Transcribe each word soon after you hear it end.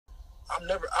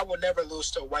I will never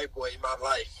lose to a white boy in my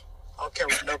life. I don't care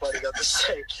what nobody got to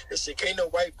say. Listen, can't no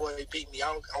white boy beat me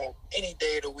on any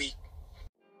day of the week.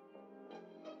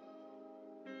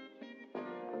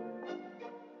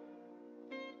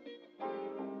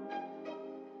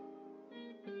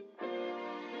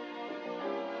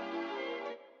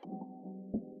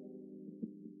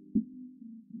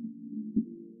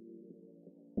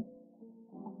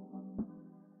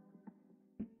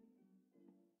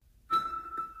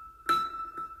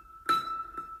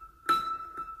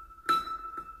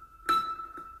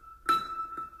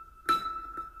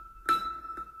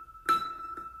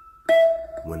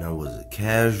 When I was a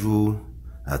casual,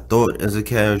 I thought as a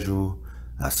casual,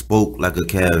 I spoke like a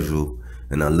casual,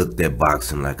 and I looked at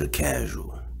boxing like a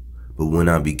casual. But when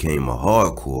I became a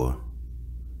hardcore,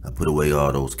 I put away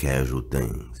all those casual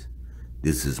things.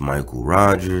 This is Michael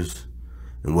Rogers,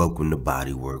 and welcome to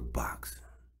Bodywork Boxing.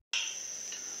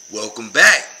 Welcome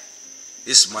back.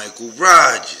 It's Michael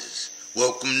Rogers.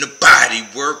 Welcome to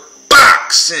Bodywork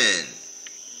Boxing.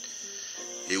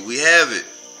 Here we have it.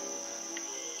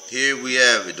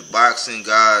 The boxing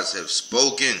gods have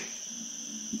spoken.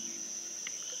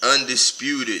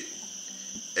 Undisputed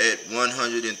at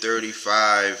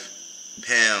 135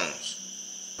 pounds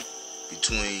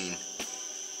between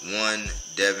one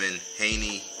Devin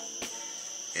Haney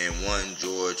and one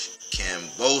George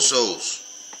Kambosos.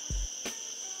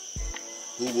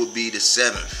 Who will be the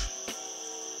seventh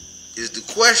is the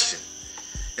question.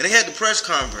 And they had the press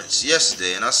conference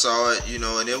yesterday, and I saw it,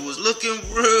 and it was looking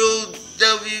real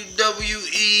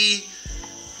WWE,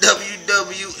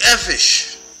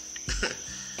 WWF-ish.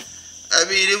 I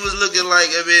mean, it was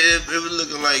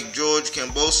looking like George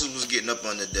Kambosos was getting up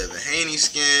under Devin Haney's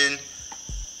skin.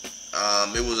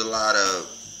 It was a lot of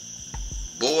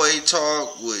boy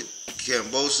talk with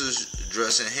Kambosos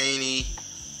addressing Haney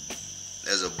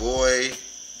as a boy.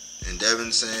 And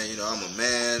Devin saying, I'm a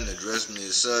man, address me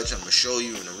as such, I'm going to show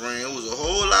you in the ring. It was a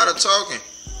whole lot of talking.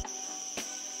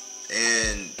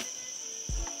 And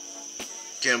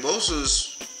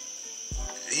Kambosos,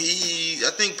 I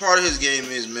think part of his game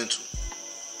is mental.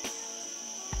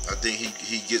 I think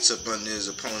he gets up under his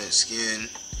opponent's skin.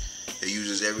 He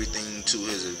uses everything to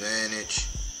his advantage.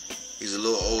 He's a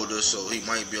little older, so he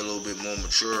might be a little bit more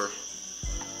mature.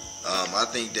 I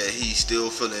think that he's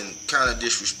still feeling kind of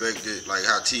disrespected, like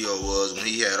how T.O. was when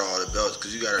he had all the belts.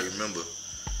 Because you got to remember,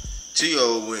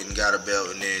 T.O. went and got a belt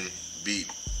and then beat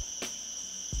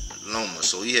Loma.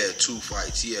 So he had two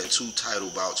fights. He had two title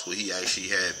bouts where he actually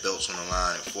had belts on the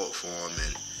line and fought for him.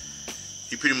 And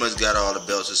he pretty much got all the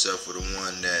belts except for the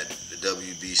one that the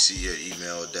WBC had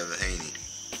emailed Devin Haney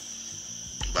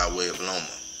by way of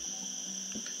Loma.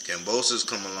 Kambosos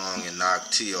come along and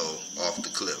knocked T.O. off the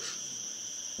cliff.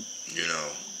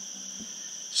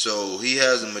 So he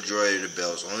has the majority of the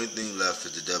belts. Only thing left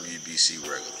is the WBC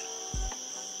regular.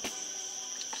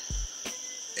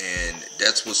 And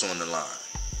that's what's on the line.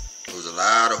 There was a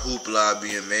lot of hoopla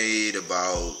being made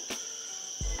about,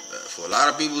 for a lot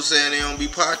of people saying they don't be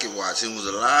pocket watching. There was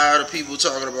a lot of people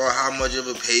talking about how much of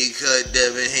a pay cut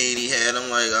Devin Haney had. I'm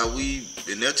like,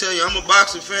 and they'll tell you I'm a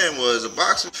boxing fan. Well, as a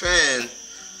boxing fan,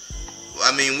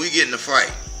 we get in the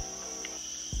fight.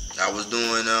 I was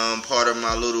doing part of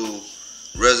my little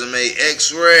resume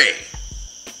x-ray,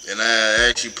 and I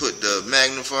actually put the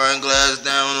magnifying glass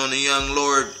down on the young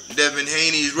Lord Devin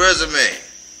Haney's resume.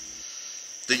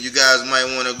 Think you guys might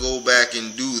want to go back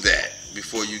and do that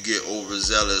before you get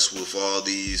overzealous with all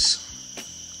these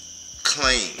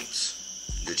claims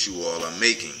that you all are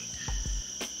making.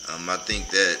 I think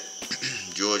that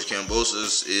George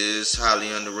Kambosos is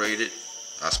highly underrated.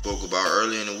 I spoke about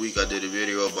earlier in the week, I did a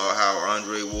video about how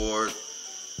Andre Ward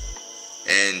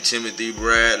and Timothy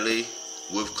Bradley,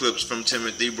 with clips from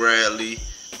Timothy Bradley,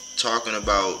 talking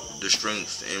about the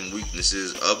strengths and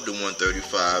weaknesses of the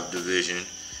 135 division,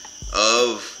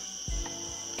 of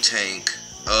Tank,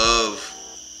 of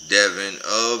Devin,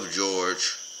 of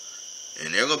George,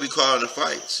 and they're going to be calling the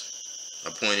fights. I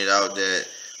pointed out that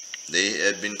they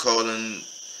had been calling,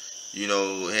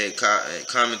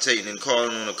 commentating and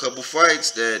calling on a couple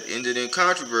fights that ended in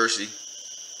controversy,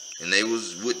 and they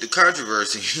was with the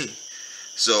controversy.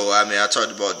 So, I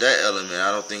talked about that element.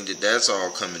 I don't think that that's all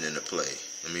coming into play.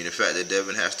 The fact that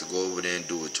Devin has to go over there and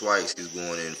do it twice, he's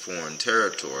going in foreign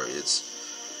territory. It's,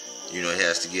 he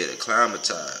has to get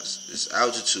acclimatized. It's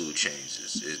altitude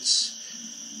changes. It's,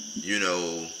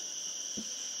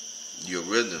 your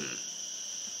rhythm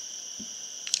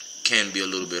can be a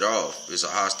little bit off. It's a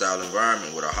hostile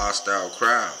environment with a hostile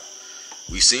crowd.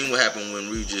 We seen what happened when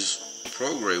Regis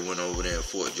Prograis went over there and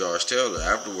fought Josh Taylor.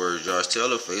 Afterwards, Josh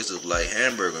Taylor's face looked like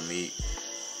hamburger meat.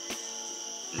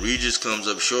 Regis comes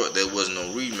up short. There was no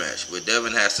rematch, but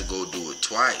Devin has to go do it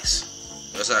twice.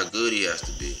 That's how good he has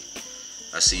to be.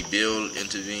 I see Bill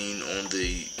intervene on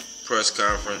the press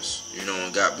conference,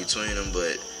 and got between them,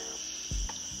 but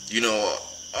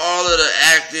all of the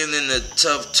acting and the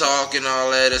tough talk and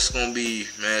all that, it's gonna be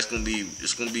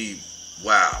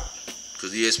wild.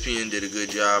 Cause ESPN did a good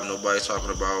job. Nobody's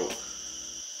talking about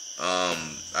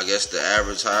I guess the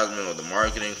advertisement or the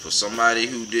marketing for somebody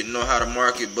who didn't know how to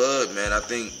market Bud, man. I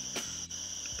think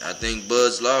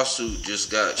Bud's lawsuit just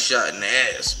got shot in the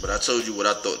ass. But I told you what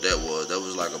I thought that was. That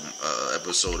was like a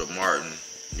episode of Martin,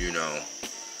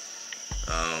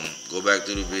 Go back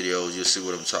through the videos, you'll see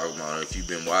what I'm talking about. If you've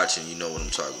been watching, you know what I'm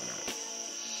talking about.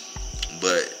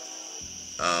 But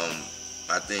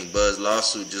I think Bud's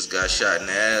lawsuit just got shot in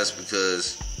the ass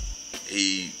because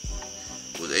he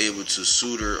was able to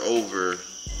suitor over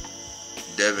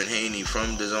Devin Haney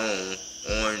from the zone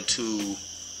on to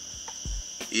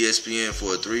ESPN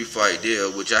for a 3-fight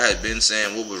deal, which I had been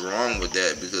saying what was wrong with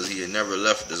that because he had never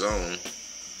left the zone.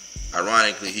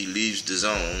 Ironically, he leaves the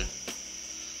zone.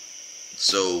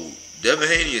 So Devin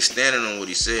Haney is standing on what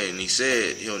he said, and he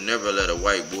said he'll never let a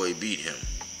white boy beat him.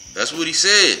 That's what he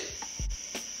said.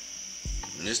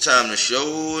 And it's time to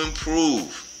show and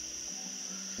prove.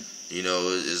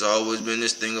 There's always been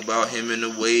this thing about him and the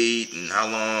weight and how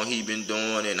long he been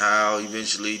doing and how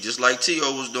eventually, just like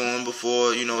T.O. was doing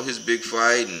before, his big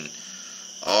fight and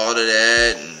all of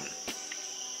that. And,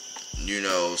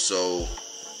 so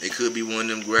it could be one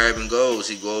of them grab and goes.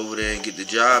 He go over there and get the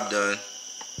job done.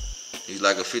 He's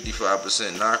like a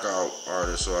 55% knockout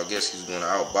artist, so I guess he's going to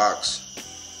outbox.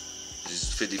 There's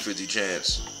a 50-50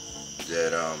 chance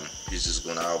that he's just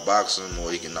going to outbox him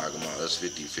or he can knock him out. That's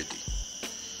 50-50.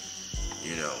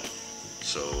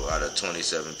 So out of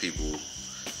 27 people,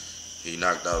 he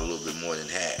knocked out a little bit more than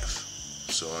half.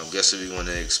 So I'm guessing we're going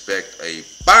to expect a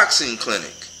boxing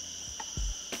clinic.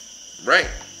 Right.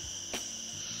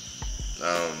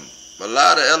 A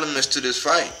lot of elements to this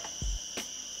fight.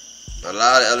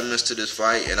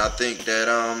 And I think that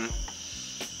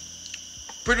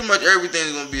pretty much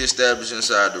everything's going to be established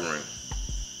inside the ring.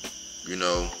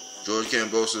 George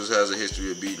Kambosos has a history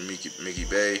of beating Mickey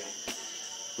Bay,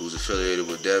 who's affiliated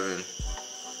with Devin.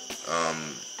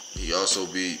 He also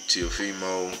beat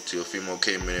Teofimo. Teofimo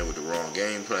came in with the wrong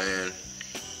game plan.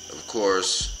 Of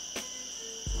course,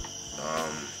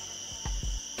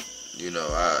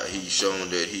 he's shown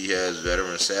that he has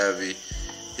veteran savvy.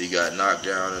 He got knocked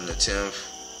down in the 10th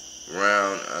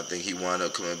round. I think he wound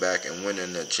up coming back and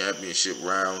winning the championship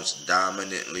rounds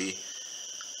dominantly,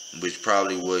 which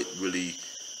probably what really,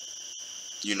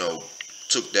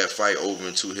 took that fight over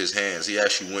into his hands. He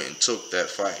actually went and took that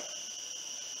fight.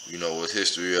 With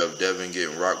history of Devin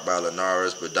getting rocked by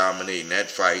Linares, but dominating that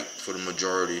fight for the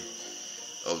majority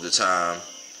of the time.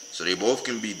 So they both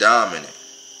can be dominant.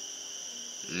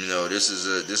 This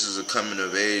is a coming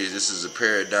of age. This is a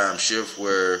paradigm shift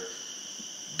where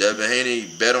Devin Haney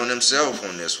bet on himself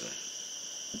on this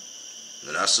one.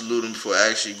 And I salute him for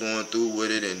actually going through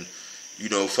with it and,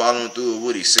 following through with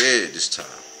what he said this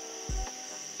time.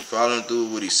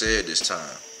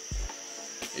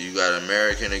 You got an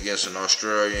American against an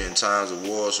Australian in times of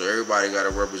war, so everybody got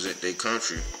to represent their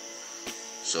country.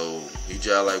 So he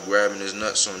just like grabbing his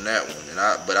nuts on that one.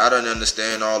 But I don't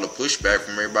understand all the pushback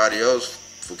from everybody else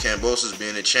for Kambosos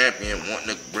being a champion,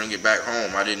 wanting to bring it back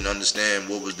home. I didn't understand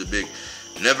what was the big.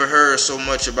 Never heard so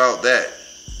much about that.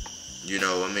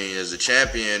 As a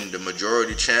champion, the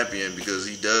majority champion, because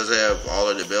he does have all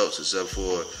of the belts except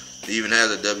for he even has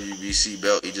a WBC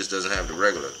belt. He just doesn't have the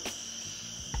regular.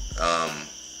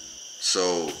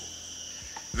 So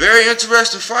very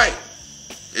interesting fight.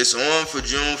 It's on for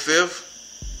June 5th.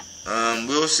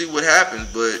 We'll see what happens,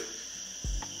 but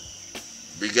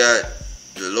we got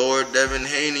the Lord Devin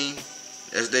Haney,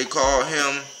 as they call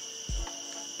him,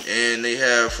 and they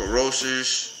have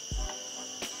Ferocious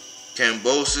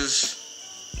Kambosos,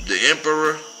 the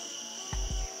Emperor.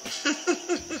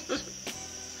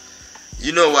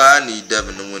 You know why I need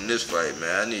Devin to win this fight,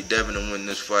 man. I need Devin to win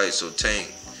this fight so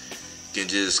Tank can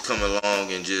just come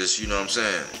along and just, I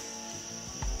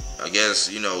guess,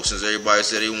 since everybody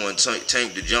said they want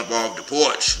Tank to jump off the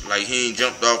porch, like he ain't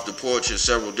jumped off the porch in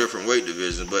several different weight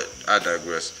divisions, but I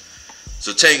digress.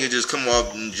 So Tank can just come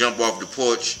off and jump off the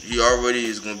porch. He already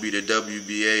is going to be the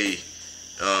WBA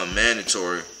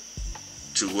mandatory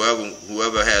to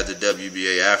whoever had the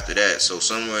WBA after that. So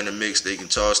somewhere in the mix, they can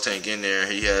toss Tank in there.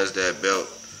 He has that belt.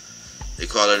 They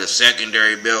call it a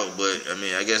secondary belt, but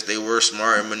I guess they were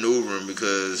smart in maneuvering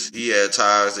because he had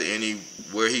ties to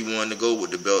anywhere he wanted to go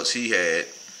with the belts he had.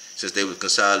 Since they were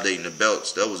consolidating the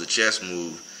belts, that was a chess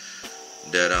move.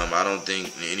 that I don't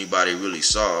think anybody really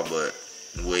saw, but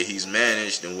the way he's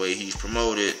managed, the way he's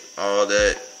promoted, all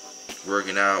that,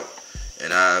 working out,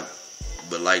 and I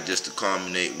would like just to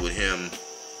culminate with him.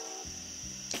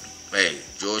 Hey,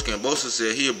 George Kambosos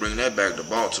said he'll bring that back to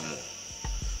Baltimore.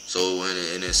 So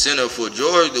an incentive for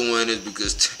George to win is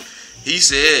because he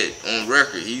said on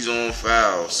record, he's on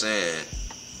file saying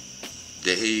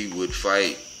that he would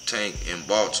fight Tank in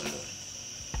Baltimore.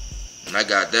 And I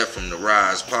got that from the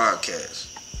Rise podcast.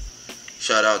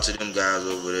 Shout out to them guys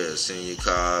over there, Senior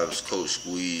Cobbs, Coach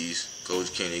Squeeze,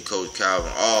 Coach Kenny, Coach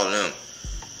Calvin, all of them.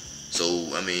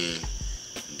 So, I mean,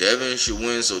 Devin should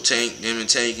win so them and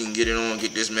Tank can get it on,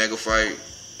 get this mega fight.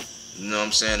 You know what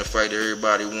I'm saying? The fight that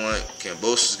everybody want.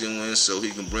 Kambosos can win so he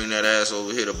can bring that ass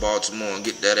over here to Baltimore and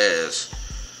get that ass,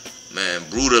 man,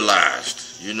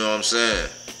 brutalized. You know what I'm saying?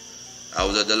 I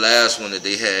was at the last one that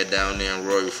they had down there in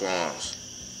Royal Farms.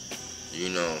 You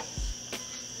know.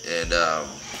 And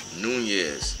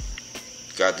Nunez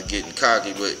got to getting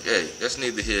cocky, but hey, that's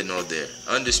neither here nor there.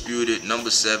 Undisputed,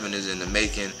 number 7 is in the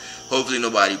making. Hopefully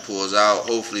nobody pulls out.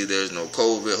 Hopefully there's no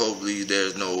COVID. Hopefully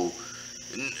there's no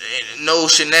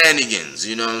shenanigans.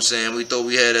 You know what I'm saying? We thought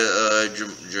we had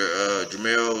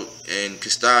Jamel and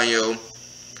Castaño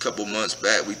a couple months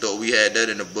back. We thought we had that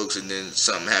in the books, and then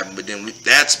something happened. But then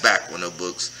that's back on the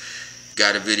books.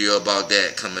 Got a video about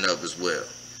that coming up as well.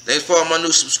 Thanks for all my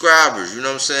new subscribers. You know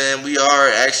what I'm saying?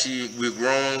 We're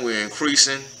growing, we're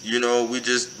increasing. You know, we're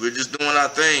just doing our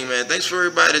thing, man. Thanks for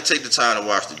everybody to take the time to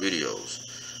watch the videos.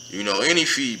 You know, any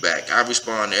feedback, I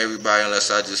respond to everybody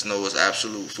unless I just know it's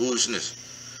absolute foolishness.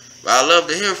 But I love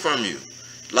to hear from you.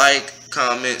 Like,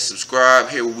 comment, subscribe.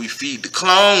 Here where we feed the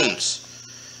clones.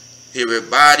 Here at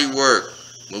Body Work,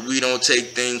 where we don't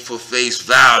take things for face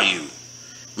value.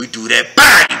 We do that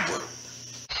body work.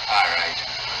 All right.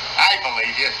 I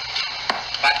believe you,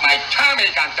 but my tummy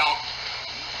don't.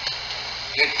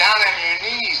 Get down on your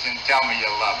knees and tell me you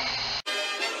love me.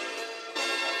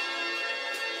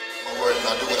 My word, and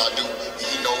I do what I do.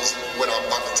 He knows what I'm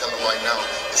about to tell him right now.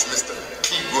 It's Mr.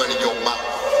 Keep running your mouth.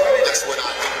 That's what I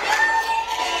do.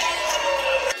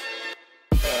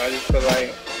 I just feel like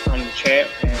I'm the champ,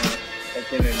 and at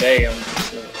the end of the day, I'm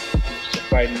just a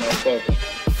fighting motherfucker.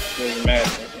 It doesn't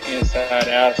matter. Inside,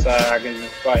 outside, I can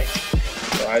just fight.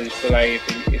 So I just feel like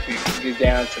if it gets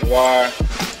down to the wire,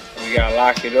 and we gotta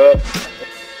lock it up,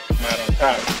 I'm out on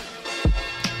top.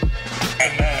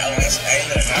 Hey,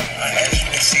 look, as you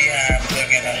can see how I'm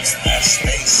looking, I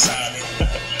stay solid.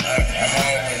 I'm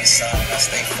always solid. I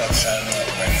stay fuck solid up,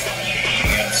 right?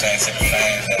 You know what I'm saying? To the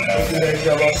fans and all that. You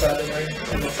jump outside the ring.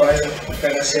 I'm a fighter.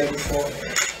 Like I said before,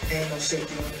 ain't no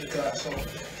safety on the clock, so